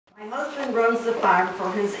husband runs the farm for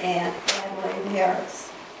his aunt, Adelaide Harris.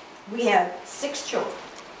 We have 6 children,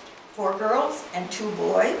 4 girls and 2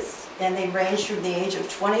 boys, and they range from the age of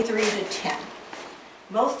 23 to 10.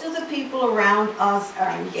 Most of the people around us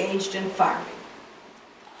are engaged in farming.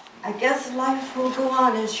 I guess life will go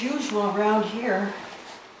on as usual around here.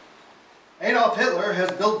 Adolf Hitler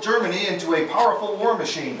has built Germany into a powerful war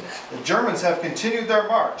machine. The Germans have continued their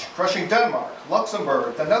march, crushing Denmark,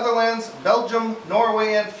 Luxembourg, the Netherlands, Belgium,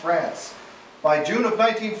 Norway, and France. By June of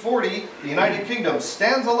 1940, the United Kingdom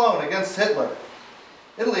stands alone against Hitler.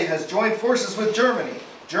 Italy has joined forces with Germany.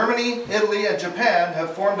 Germany, Italy, and Japan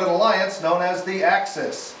have formed an alliance known as the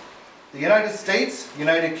Axis. The United States,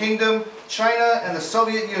 United Kingdom, China, and the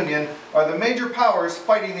Soviet Union are the major powers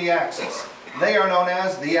fighting the Axis. They are known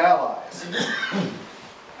as the Allies.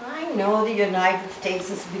 I know the United States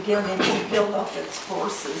is beginning to build up its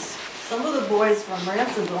forces. Some of the boys from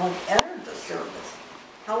Ransom have entered the service.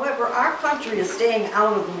 However, our country is staying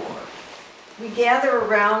out of the war. We gather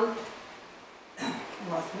around... I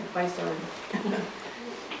lost my place already.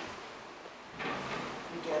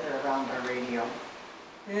 We gather around our radio.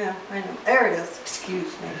 Yeah, I know. There it is.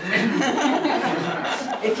 Excuse me.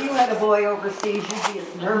 If you had a boy overseas, you'd be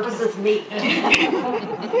as nervous as me.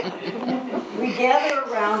 We gather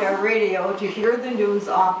around our radio to hear the news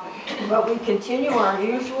often, but we continue our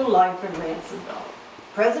usual life in Ransomville.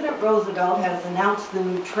 President Roosevelt has announced the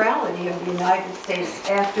neutrality of the United States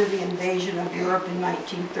after the invasion of Europe in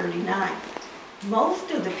 1939.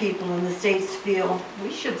 Most of the people in the States feel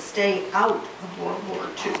we should stay out of World War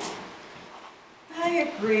II.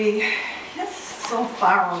 I agree. It's so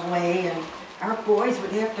far away, and our boys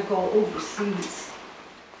would have to go overseas.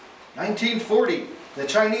 1940. The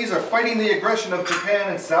Chinese are fighting the aggression of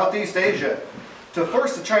Japan in Southeast Asia. To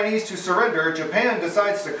force the Chinese to surrender, Japan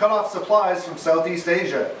decides to cut off supplies from Southeast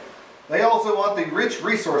Asia. They also want the rich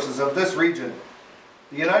resources of this region.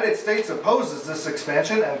 The United States opposes this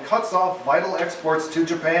expansion and cuts off vital exports to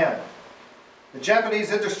Japan. The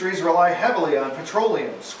Japanese industries rely heavily on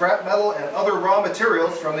petroleum, scrap metal, and other raw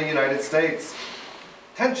materials from the United States.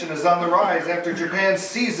 Tension is on the rise after Japan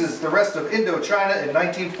seizes the rest of Indochina in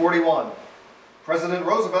 1941. President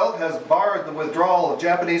Roosevelt has barred the withdrawal of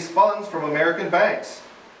Japanese funds from American banks.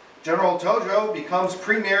 General Tojo becomes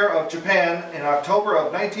Premier of Japan in October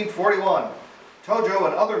of 1941. Tojo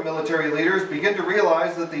and other military leaders begin to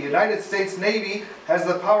realize that the United States Navy has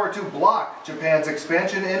the power to block Japan's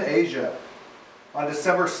expansion in Asia. On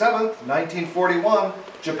December 7, 1941,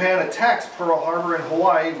 Japan attacks Pearl Harbor in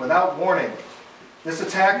Hawaii without warning. This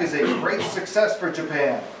attack is a great success for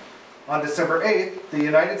Japan. On December 8th, the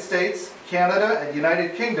United States, Canada, and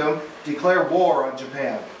United Kingdom declare war on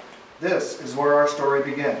Japan. This is where our story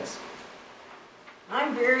begins.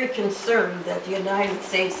 I'm very concerned that the United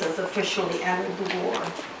States has officially entered the war.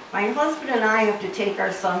 My husband and I have to take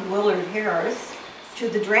our son Willard Harris to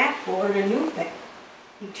the draft board in Newfane.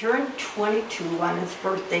 He turned 22 on his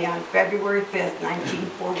birthday on February 5th,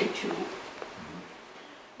 1942.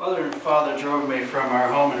 Mother and father drove me from our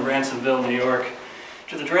home in Ransomville, New York,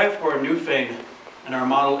 to the draft board in Newfane in our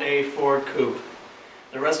Model A Ford Coupe.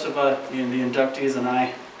 The rest of the inductees and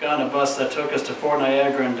I got on a bus that took us to Fort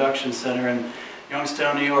Niagara Induction Center in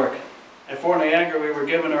Youngstown, New York. At Fort Niagara, we were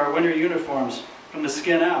given our winter uniforms from the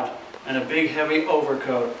skin out and a big heavy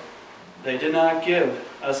overcoat. They did not give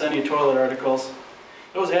us any toilet articles.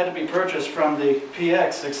 Those had to be purchased from the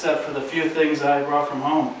PX, except for the few things I brought from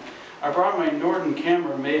home. I brought my Norton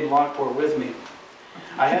camera made in Lockport with me.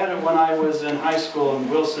 I had it when I was in high school in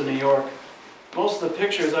Wilson, New York. Most of the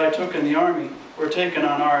pictures I took in the Army were taken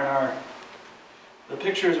on R&R. The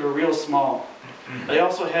pictures were real small. They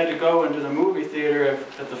also had to go into the movie theater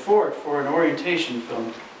at the fort for an orientation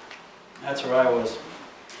film. That's where I was.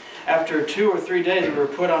 After 2 or 3 days, we were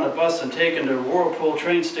put on a bus and taken to Whirlpool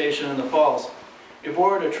train station in the Falls. We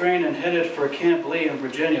boarded a train and headed for Camp Lee in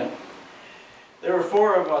Virginia. There were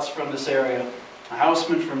 4 of us from this area. A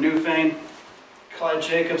houseman from Newfane, Clyde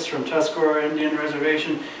Jacobs from Tuscarora Indian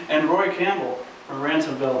Reservation, and Roy Campbell from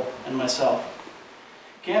Ransomville, and myself.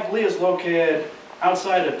 Camp Lee is located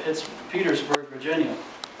outside of Petersburg, Virginia.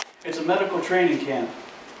 It's a medical training camp.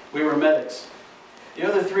 We were medics. The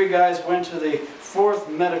other 3 guys went to the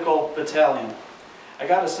 4th Medical Battalion. I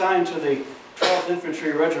got assigned to the 12th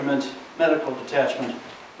Infantry Regiment Medical Detachment.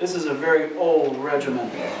 This is a very old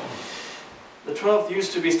regiment. The 12th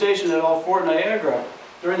used to be stationed at Fort Niagara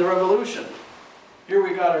during the Revolution. Here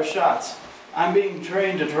we got our shots. I'm being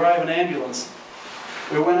trained to drive an ambulance.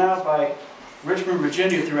 We went out by Richmond,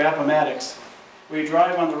 Virginia through Appomattox. We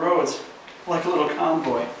drive on the roads like a little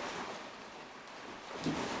convoy.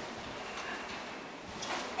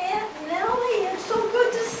 Aunt Nellie, it's so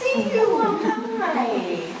good to see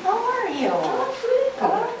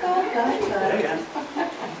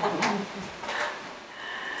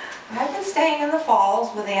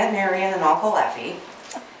almost with Aunt Marion and Uncle Effie.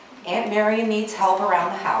 Aunt Marion needs help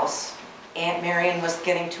around the house. Aunt Marion was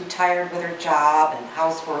getting too tired with her job and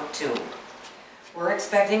housework too. We're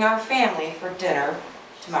expecting our family for dinner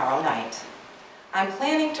tomorrow night. I'm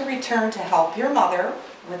planning to return to help your mother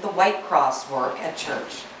with the White Cross work at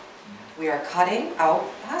church. We are cutting out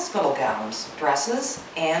hospital gowns, dresses,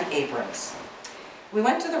 and aprons. We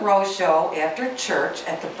went to the Rose Show after church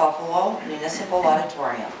at the Buffalo Municipal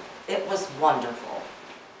Auditorium. It was wonderful.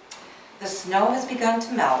 The snow has begun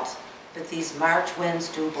to melt, but these March winds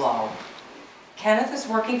do blow. Kenneth is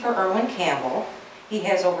working for Erwin Campbell. He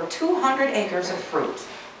has over 200 acres of fruit.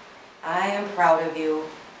 I am proud of you.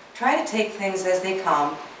 Try to take things as they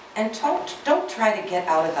come, and don't try to get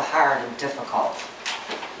out of the hard and difficult.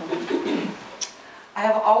 I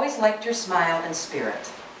have always liked your smile and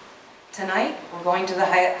spirit. Tonight, we're going to the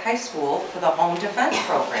high school for the home defense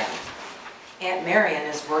program. Aunt Marion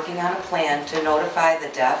is working on a plan to notify the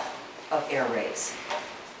deaf of air raids.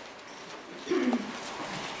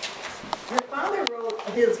 Your father wrote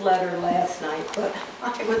his letter last night, but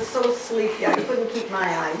I was so sleepy I couldn't keep my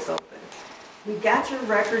eyes open. We got your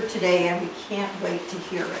record today and we can't wait to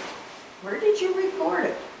hear it. Where did you record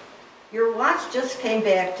it? Your watch just came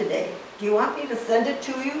back today. Do you want me to send it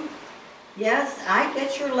to you? Yes, I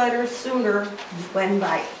get your letters sooner when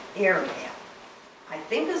by airmail. I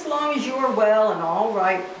think as long as you are well and all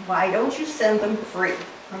right, why don't you send them free?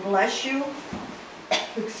 Unless you,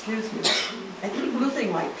 excuse me, I keep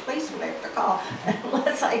losing my place when I have to call.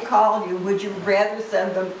 Unless I call you, would you rather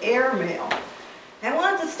send them airmail? I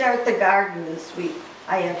want to start the garden this week.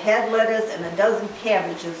 I have had lettuce and a dozen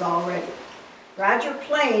cabbages already. Roger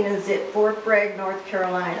Plain is at Fort Bragg, North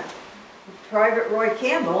Carolina. Private Roy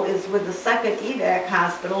Campbell is with the 2nd EVAC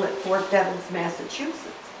Hospital at Fort Devens, Massachusetts.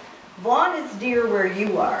 Vaughn is near where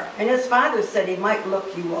you are, and his father said he might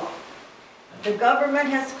look you up. The government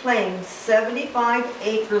has claimed 75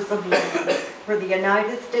 acres of land for the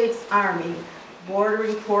United States Army,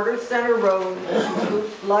 bordering Porter Center Road,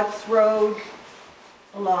 Lutz Road,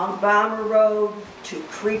 along Bomber Road to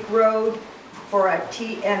Creek Road for a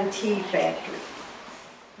TNT factory.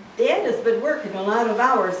 Dad has been working a lot of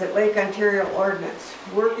hours at Lake Ontario Ordnance,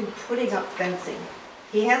 putting up fencing.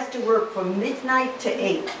 He has to work from midnight to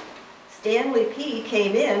 8. Stanley P.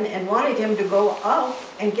 came in and wanted him to go out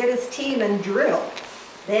and get his team and drill.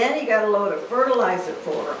 Then he got a load of fertilizer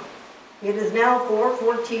for him. It is now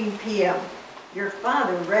 4:14 p.m. Your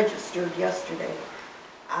father registered yesterday.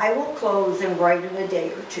 I will close and write in a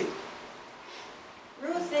day or two.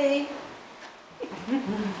 Ruthie.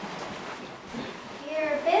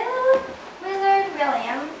 Dear Bill, Willard,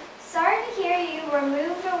 William, sorry to hear you were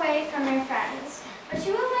moved away from your friends, but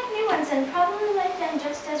you will like new ones and probably like them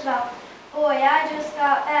just as well. Boy, I just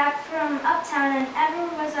got back from uptown and ever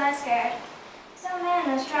was I scared. Some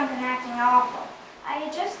man was drunk and acting awful. I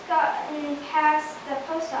had just gotten past the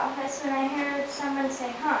post office when I heard someone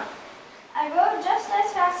say, "Huh." I rode just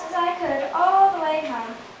as fast as I could all the way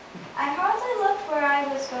home. I hardly looked where I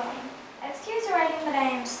was going. Excuse the writing, but I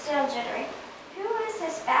am still jittery. Who is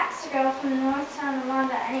this Baxter girl from Northtown,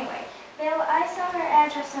 Rwanda, anyway? Bill, I saw her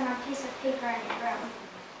address on a piece of paper in your room.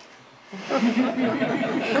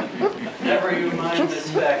 Never you mind, Miss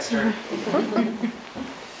Baxter.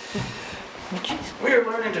 We are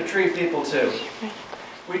learning to treat people too.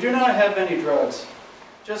 We do not have any drugs,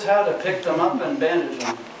 just how to pick them up and bandage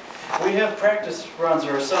them. We have practice runs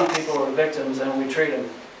where some people are victims and we treat them.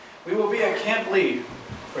 We will be at Camp Lee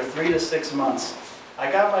for 3 to 6 months.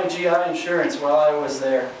 I got my GI insurance while I was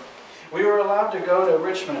there. We were allowed to go to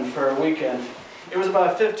Richmond for a weekend. It was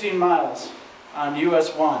about 15 miles on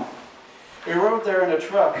US 1. We rode there in a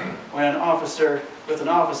truck with an officer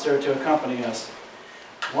to accompany us.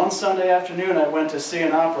 One Sunday afternoon I went to see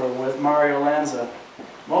an opera with Mario Lanza.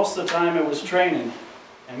 Most of the time it was training,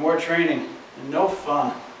 and more training, and no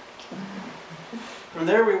fun. From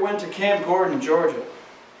there we went to Camp Gordon, Georgia.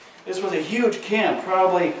 This was a huge camp,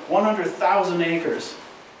 probably 100,000 acres.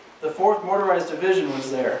 The 4th Motorized Division was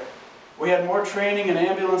there. We had more training in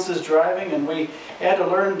ambulances driving, and we had to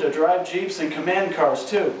learn to drive jeeps and command cars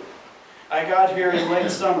too. I got here in late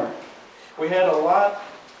summer. We had a lot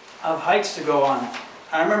of hikes to go on.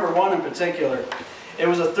 I remember one in particular. It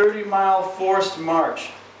was a 30-mile forced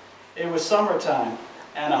march. It was summertime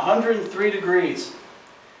and 103 degrees.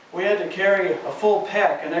 We had to carry a full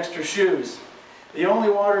pack and extra shoes. The only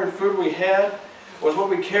water and food we had was what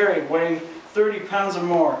we carried, weighing 30 pounds or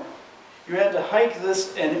more. You had to hike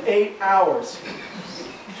this in 8 hours.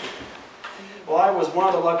 Well, I was one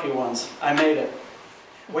of the lucky ones. I made it.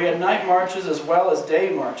 We had night marches as well as day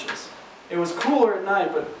marches. It was cooler at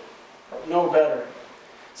night, but no better.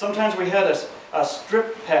 Sometimes we had to a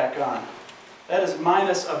strip pack on. That is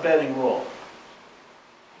minus a bedding roll.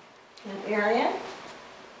 And Marion?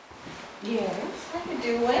 Yes. How you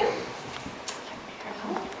doing?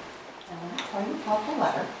 I'm trying to pull the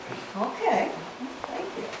letter. Okay, thank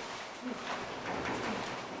you.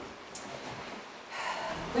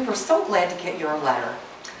 We were so glad to get your letter.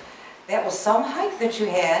 That was some hike that you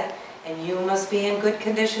had, and you must be in good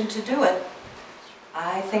condition to do it.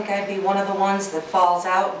 I think I'd be one of the ones that falls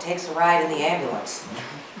out and takes a ride in the ambulance.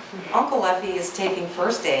 Uncle Effie is taking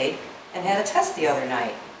first aid and had a test the other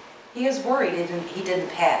night. He is worried he didn't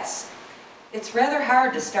pass. It's rather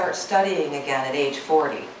hard to start studying again at age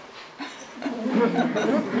 40.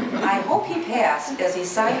 I hope he passed, as he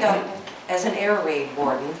signed up as an air raid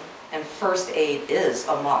warden, and first aid is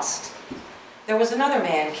a must. There was another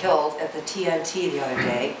man killed at the TNT the other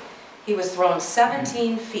day. He was thrown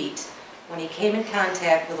 17 feet when he came in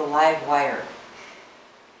contact with a live wire.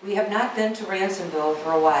 We have not been to Ransomville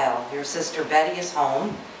for a while. Your sister Betty is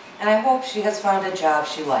home, and I hope she has found a job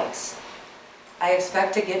she likes. I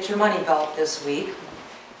expect to get your money belt this week.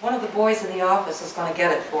 One of the boys in the office is going to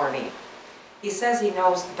get it for me. He says he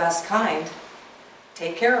knows the best kind.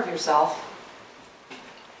 Take care of yourself.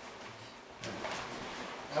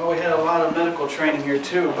 Well, we had a lot of medical training here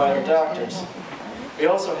too by the doctors. We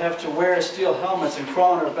also have to wear steel helmets and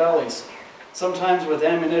crawl on our bellies, sometimes with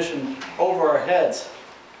ammunition over our heads.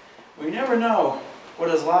 We never know what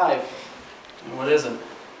is live and what isn't.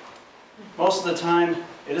 Most of the time,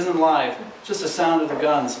 it isn't live, just the sound of the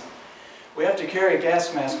guns. We have to carry a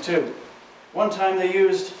gas mask too. One time they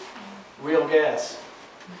used real gas.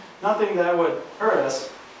 Nothing that would hurt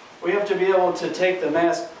us. We have to be able to take the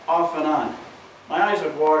mask off and on. My eyes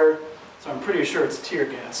would water, so I'm pretty sure it's tear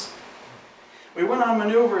gas. We went on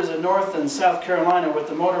maneuvers in North and South Carolina with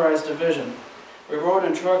the motorized division. We rode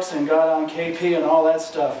in trucks and got on KP and all that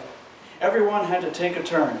stuff. Everyone had to take a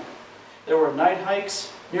turn. There were night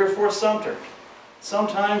hikes near Fort Sumter.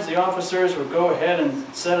 Sometimes the officers would go ahead and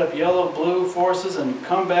set up yellow, blue forces and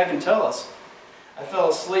come back and tell us. I fell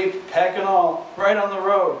asleep, pack and all, right on the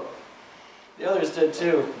road. The others did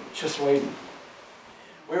too, just waiting.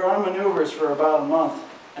 We were on maneuvers for about a month.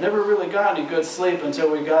 I never really got any good sleep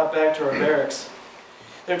until we got back to our barracks.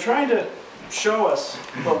 They're trying to show us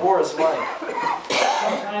what war is like.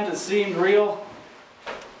 Sometimes it seemed real,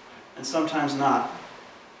 and sometimes not.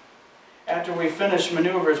 After we finished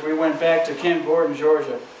maneuvers, we went back to Camp Gordon,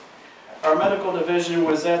 Georgia. Our medical division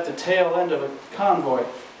was at the tail end of a convoy.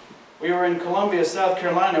 We were in Columbia, South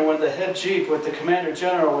Carolina when the head chief with the commander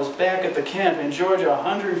general was back at the camp in Georgia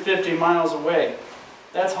 150 miles away.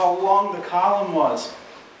 That's how long the column was.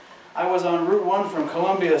 I was on Route 1 from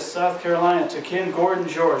Columbia, South Carolina to Camp Gordon,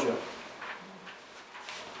 Georgia.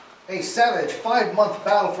 A savage 5-month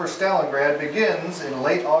battle for Stalingrad begins in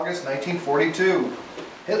late August 1942.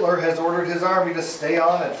 Hitler has ordered his army to stay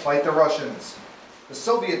on and fight the Russians. The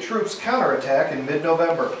Soviet troops counterattack in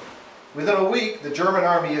mid-November. Within a week, the German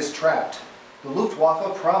army is trapped. The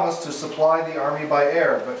Luftwaffe promised to supply the army by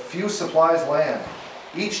air, but few supplies land.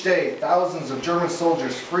 Each day, thousands of German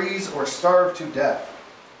soldiers freeze or starve to death.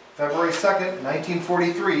 February 2nd,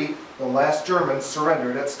 1943, the last Germans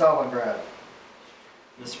surrendered at Stalingrad.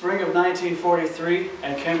 In the spring of 1943,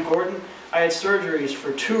 at Camp Gordon, I had surgeries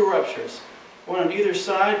for 2 ruptures, one on either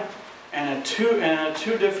side, and at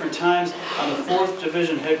two different times on the 4th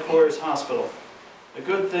Division Headquarters Hospital. The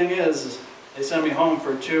good thing is they sent me home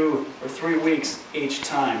for 2 or 3 weeks each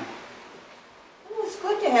time. It was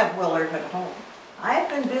good to have Willard at home. I've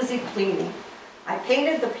been busy cleaning. I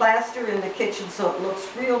painted the plaster in the kitchen so it looks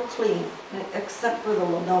real clean, except for the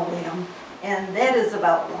linoleum, and that is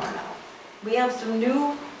about worn out. We have some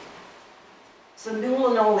new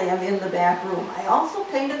linoleum in the back room. I also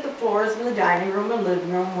painted the floors in the dining room and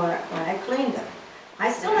living room when I cleaned them.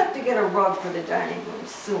 I still have to get a rug for the dining room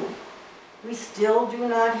soon. We still do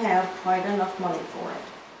not have quite enough money for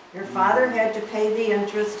it. Your father had to pay the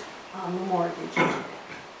interest on the mortgage.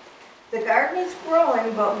 The garden is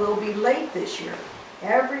growing, but will be late this year.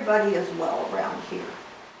 Everybody is well around here.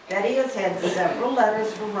 Betty has had several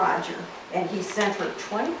letters from Roger, and he sent her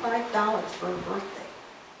 $25 for her birthday.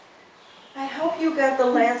 I hope you got the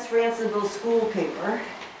last Ransomville school paper.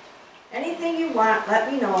 Anything you want,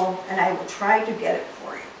 let me know, and I will try to get it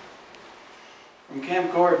for you. From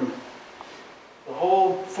Camp Gordon, the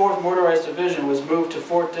whole 4th Motorized Division was moved to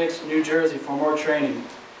Fort Dix, New Jersey for more training.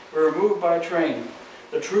 We were moved by train.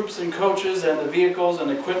 The troops and coaches and the vehicles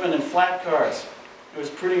and equipment in flat cars. It was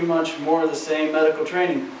pretty much more of the same medical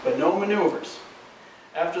training, but no maneuvers.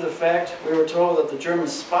 After the fact, we were told that the German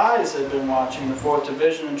spies had been watching the 4th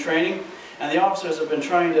Division in training, and the officers had been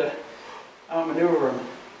trying to outmaneuver them.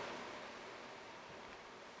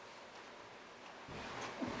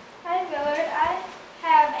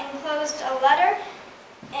 enclosed a letter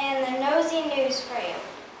and the nosy news for you.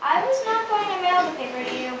 I was not going to mail the paper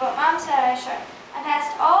to you, but Mom said I should. I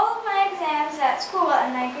passed all of my exams at school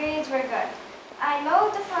and my grades were good. I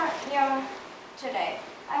mowed the front yard today.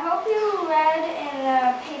 I hope you read in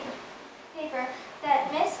the paper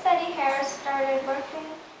that Miss Betty Harris started working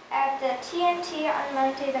at the TNT on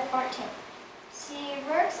Monday the 14th. She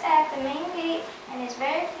works at the main gate and is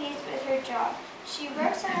very pleased with her job. She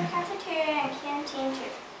works in the cafeteria and canteen too.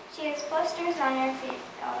 She has blisters on her feet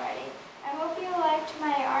already. I hope you liked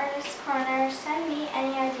my artist corner. Send me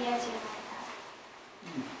any ideas you might have.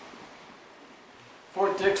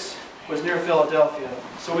 Fort Dix was near Philadelphia,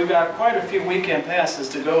 so we got quite a few weekend passes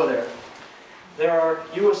to go there. There are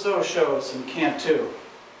USO shows in Camp 2.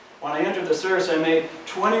 When I entered the service, I made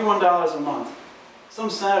 $21 a month. Some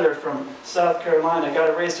senator from South Carolina got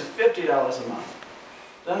it raised to $50 a month.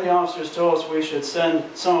 Then the officers told us we should send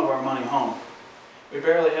some of our money home. We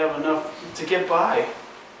barely have enough to get by.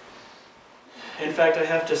 In fact, I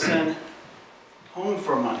have to send home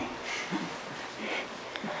for money.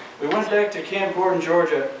 We went back to Camp Gordon,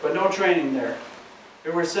 Georgia, but no training there.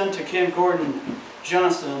 We were sent to Camp Gordon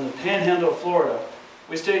Johnston in the Panhandle of Florida.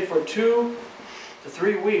 We stayed for 2 to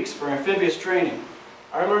 3 weeks for amphibious training.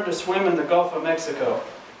 I learned to swim in the Gulf of Mexico.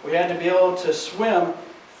 We had to be able to swim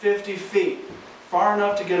 50 feet, far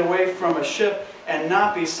enough to get away from a ship and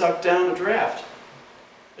not be sucked down a draft.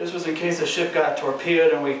 This was in case a ship got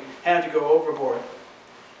torpedoed and we had to go overboard.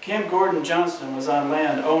 Camp Gordon Johnston was on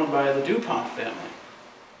land owned by the DuPont family.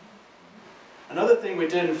 Another thing we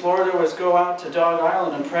did in Florida was go out to Dog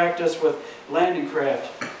Island and practice with landing craft.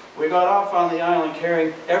 We got off on the island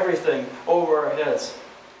carrying everything over our heads.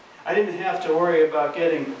 I didn't have to worry about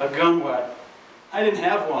getting a gun wet. I didn't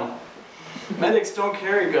have one. Medics don't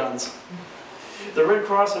carry guns. The Red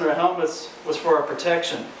Cross on our helmets was for our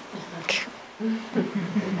protection.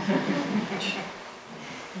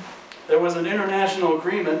 There was an international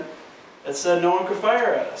agreement that said no one could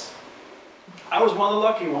fire at us. I was one of the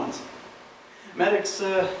lucky ones. Medics,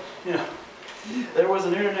 there was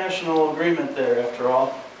an international agreement there after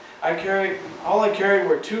all. All I carried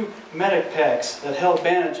were 2 medic packs that held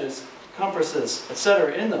bandages, compasses,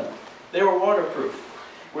 etc. in them. They were waterproof.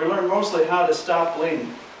 We learned mostly how to stop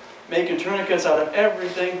bleeding, making tourniquets out of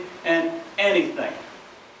everything and anything.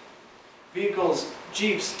 Vehicles,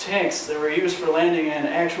 jeeps, tanks that were used for landing and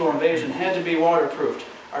actual invasion had to be waterproofed.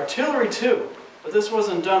 Artillery too, but this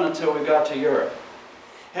wasn't done until we got to Europe.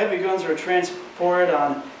 Heavy guns were transported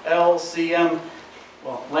on LCM,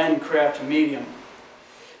 landing craft medium.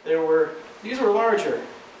 These were larger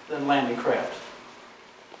than landing craft.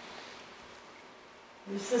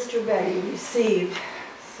 Your sister Betty received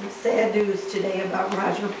some sad news today about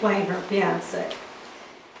Roger Plain, her fiancé.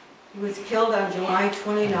 He was killed on July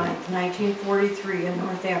 29, 1943 in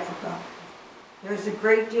North Africa. There's a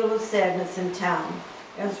great deal of sadness in town,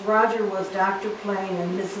 as Roger was Dr. Plain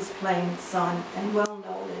and Mrs. Plain's son and well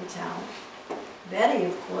known in town. Betty,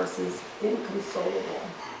 of course, is inconsolable.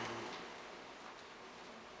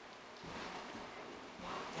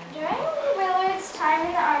 During Willard's time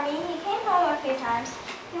in the Army, he came home a few times.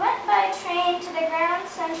 He went by train to the Grand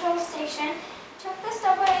Central Station, took the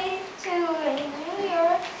subway to New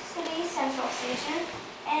York City Central Station,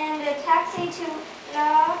 and a taxi to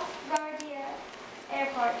LaGuardia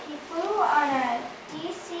Airport. He flew on a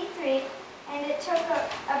DC-3, and it took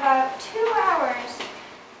about 2 hours to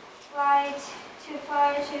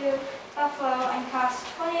fly to Buffalo and cost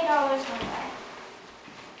 $20 one way.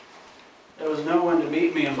 There was no one to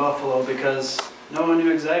meet me in Buffalo because no one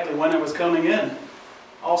knew exactly when I was coming in.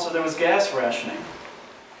 Also, there was gas rationing.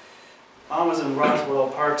 Mom was in Roswell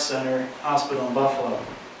Park Center Hospital in Buffalo.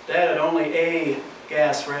 Dad had only A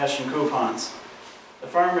gas ration coupons. The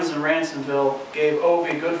farmers in Ransomville gave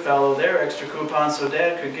Obie Goodfellow their extra coupons so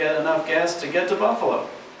Dad could get enough gas to get to Buffalo.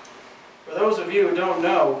 For those of you who don't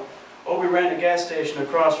know, Obie ran a gas station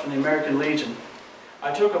across from the American Legion.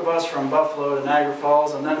 I took a bus from Buffalo to Niagara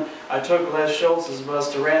Falls, and then I took Les Schultz's bus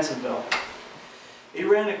to Ransomville. He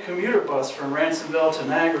ran a commuter bus from Ransomville to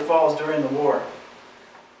Niagara Falls during the war.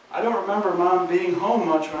 I don't remember Mom being home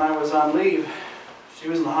much when I was on leave. She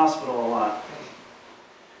was in the hospital a lot.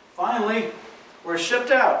 Finally, we're shipped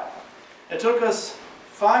out. It took us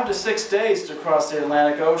 5 to 6 days to cross the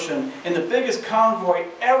Atlantic Ocean in the biggest convoy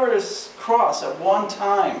ever to cross at one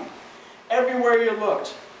time. Everywhere you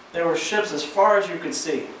looked, there were ships as far as you could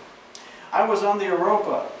see. I was on the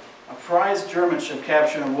Europa, a prized German ship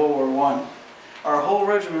captured in World War I. Our whole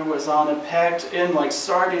regiment was on it, packed in like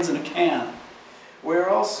sardines in a can. We were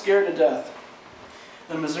all scared to death.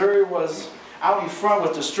 The Missouri was out in front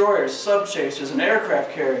with destroyers, subchasers, and aircraft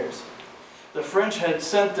carriers. The French had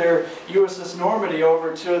sent their USS Normandy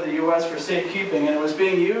over to the US for safekeeping, and it was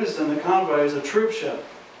being used in the convoy as a troop ship.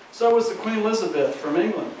 So was the Queen Elizabeth from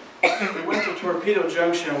England. We went to Torpedo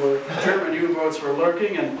Junction where German U-boats were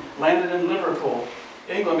lurking and landed in Liverpool,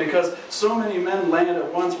 England. Because so many men landed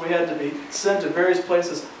at once, we had to be sent to various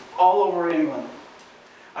places all over England.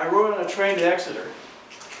 I rode on a train to Exeter,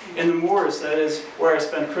 in the moors, that is, where I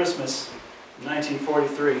spent Christmas in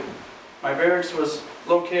 1943. My barracks was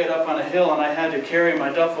located up on a hill, and I had to carry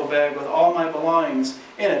my duffel bag with all my belongings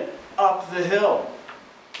in it up the hill.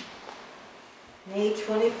 May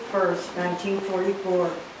 21st,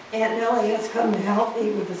 1944. Aunt Nellie has come to help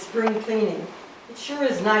me with the spring cleaning. It sure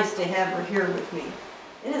is nice to have her here with me.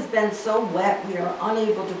 It has been so wet we are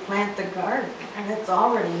unable to plant the garden, and it's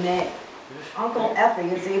already May. Uncle Effie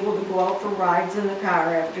is able to go out for rides in the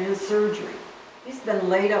car after his surgery. He's been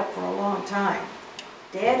laid up for a long time.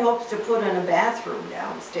 Dad hopes to put in a bathroom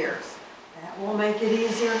downstairs. That will make it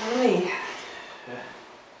easier for me.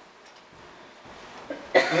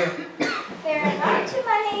 There are not too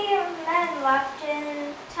many men left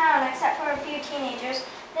in town except for a few teenagers.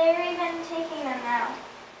 They're even taking them now.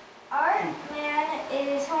 Our man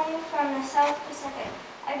is home from the South Pacific.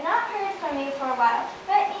 I've not heard from you for a while.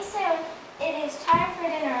 Write me soon. It is time for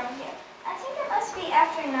dinner over here. I think it must be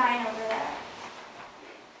after 9 over there.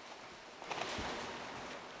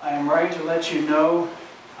 I am writing to let you know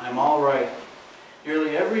I'm all right.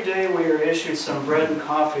 Nearly every day we are issued some bread and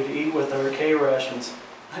coffee to eat with our K rations.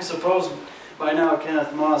 I suppose by now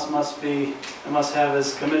Kenneth Moss must have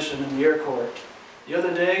his commission in the Air Corps. The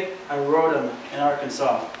other day I rode him in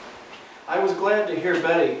Arkansas. I was glad to hear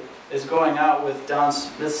Betty is going out with Don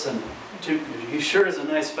Smithson. He sure is a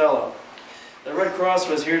nice fellow. The Red Cross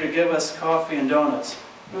was here to give us coffee and donuts.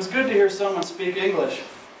 It was good to hear someone speak English.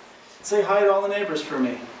 Say hi to all the neighbors for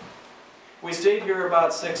me. We stayed here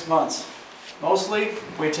about 6 months. Mostly,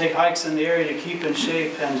 we take hikes in the area to keep in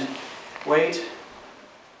shape and wait,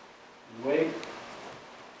 and wait,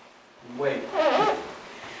 and wait.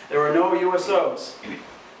 There were no USOs.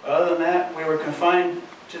 Other than that, we were confined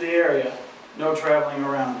to the area. No traveling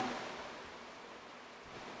around.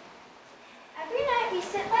 Every night we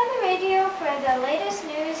sit by the radio for the latest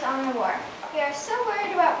news on the war. We are so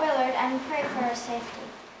worried about Willard and pray for his safety.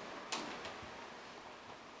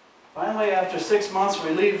 Finally, after 6 months,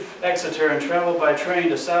 we leave Exeter and travel by train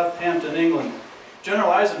to Southampton, England.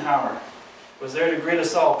 General Eisenhower was there to greet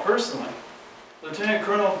us all personally. Lieutenant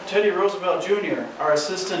Colonel Teddy Roosevelt Jr., our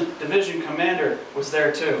assistant division commander, was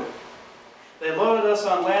there too. They loaded us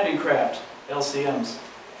on landing craft, LCMs.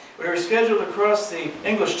 We were scheduled to cross the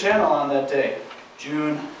English Channel on that day,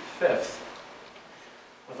 June 5th.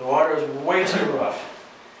 But the water was way too rough.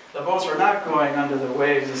 The boats were not going under the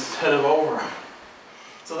waves instead of over them.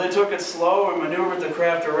 So they took it slow and maneuvered the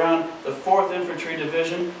craft around the 4th Infantry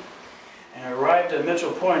Division and arrived at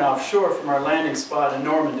Mitchell Point offshore from our landing spot in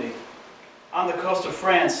Normandy. On the coast of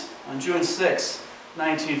France on June 6,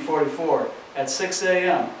 1944, at 6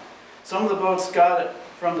 a.m. Some of the boats got it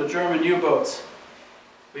from the German U-boats.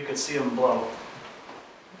 We could see them blow.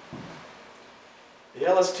 The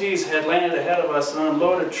LSTs had landed ahead of us and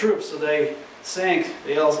unloaded troops, so they sank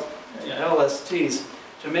the LSTs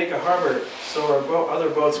to make a harbor so our other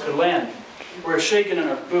boats could land. We were shaking in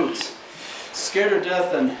our boots, scared to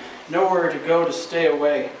death and nowhere to go to stay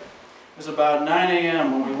away. It was about 9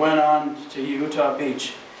 a.m. when we went on to Utah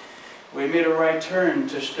Beach. We made a right turn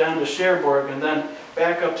down to Cherbourg and then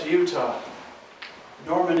back up to Utah.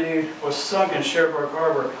 Normandy was sunk in Cherbourg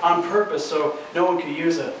Harbor on purpose so no one could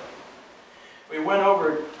use it. We went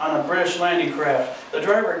over on a British landing craft. The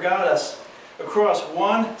driver got us across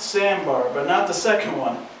one sandbar, but not the second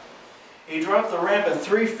one. He dropped the ramp in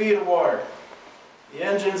 3 feet of water. The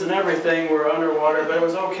engines and everything were underwater, but it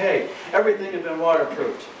was okay. Everything had been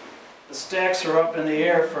waterproofed. The stacks were up in the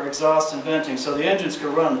air for exhaust and venting, so the engines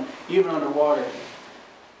could run even underwater.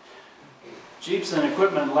 Jeeps and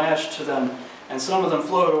equipment lashed to them, and some of them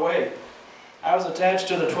floated away. I was attached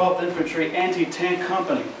to the 12th Infantry Anti-Tank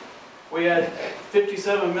Company. We had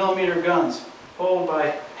 57mm guns, pulled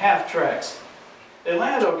by half-tracks. They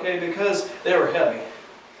landed okay because they were heavy.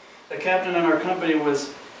 The captain in our company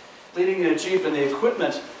was leading the Jeep and the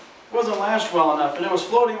equipment wasn't lashed well enough and it was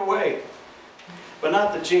floating away. But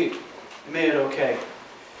not the Jeep. It made it okay.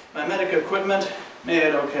 My medic equipment made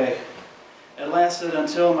it okay. It lasted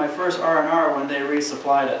until my first R&R when they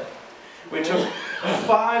resupplied it. We took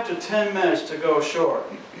 5 to 10 minutes to go ashore.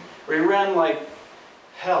 We ran like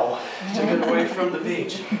hell to get away from the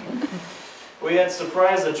beach. We had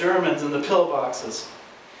surprised the Germans in the pillboxes.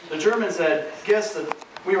 The Germans had guessed that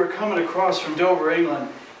we were coming across from Dover, England,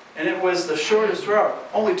 and it was the shortest route,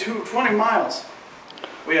 only 20 miles.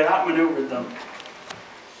 We had outmaneuvered them.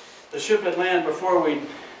 The ship had landed before we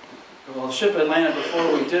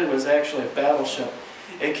did was actually a battleship.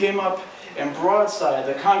 It came up and broadside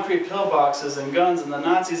the concrete pillboxes and guns and the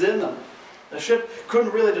Nazis in them. The ship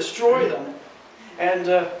couldn't really destroy them, and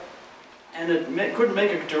it couldn't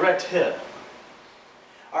make a direct hit.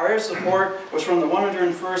 Our air support was from the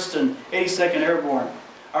 101st and 82nd Airborne.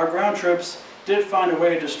 Our ground troops did find a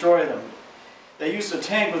way to destroy them. They used a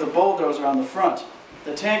tank with a bulldozer on the front.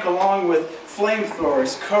 The tank, along with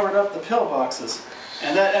flamethrowers, covered up the pillboxes,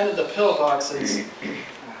 and that ended the pillboxes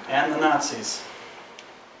and the Nazis.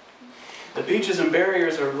 The beaches and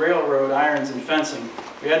barriers of railroad irons and fencing.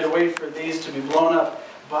 We had to wait for these to be blown up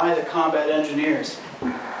by the combat engineers.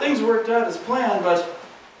 Things worked out as planned, but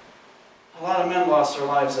a lot of men lost their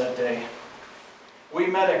lives that day. We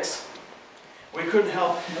medics, we couldn't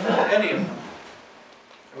help any of them.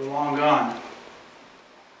 They were long gone.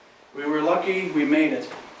 We were lucky we made it.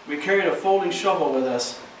 We carried a folding shovel with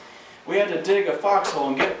us. We had to dig a foxhole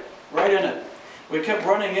and get right in it. We kept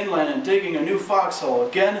running inland and digging a new foxhole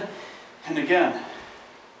again and again.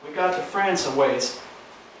 We got to France a ways.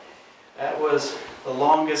 That was the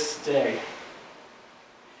longest day.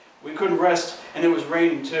 We couldn't rest, and it was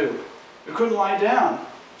raining too. We couldn't lie down,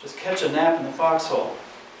 just catch a nap in the foxhole.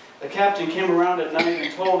 The captain came around at night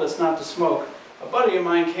and told us not to smoke. A buddy of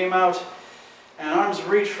mine came out and arms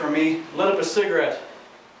reached for me, lit up a cigarette,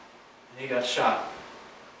 and he got shot.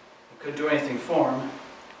 I couldn't do anything for him.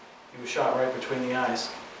 He was shot right between the eyes.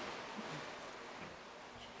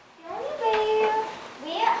 The only way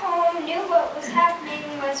we at home knew what was happening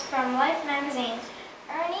was from Life magazine.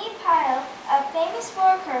 Ernie Pyle, a famous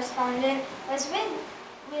war correspondent, was with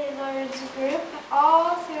Willard's group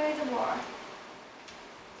all through the war.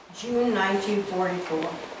 June 1944.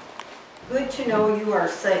 Good to know you are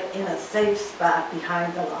in a safe spot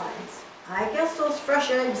behind the lines. I guess those fresh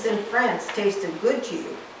eggs in France tasted good to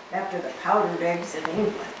you after the powdered eggs in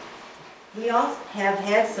England. We also have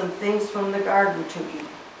had some things from the garden to eat.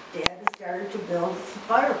 Dad has started to build a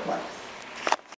fireplace.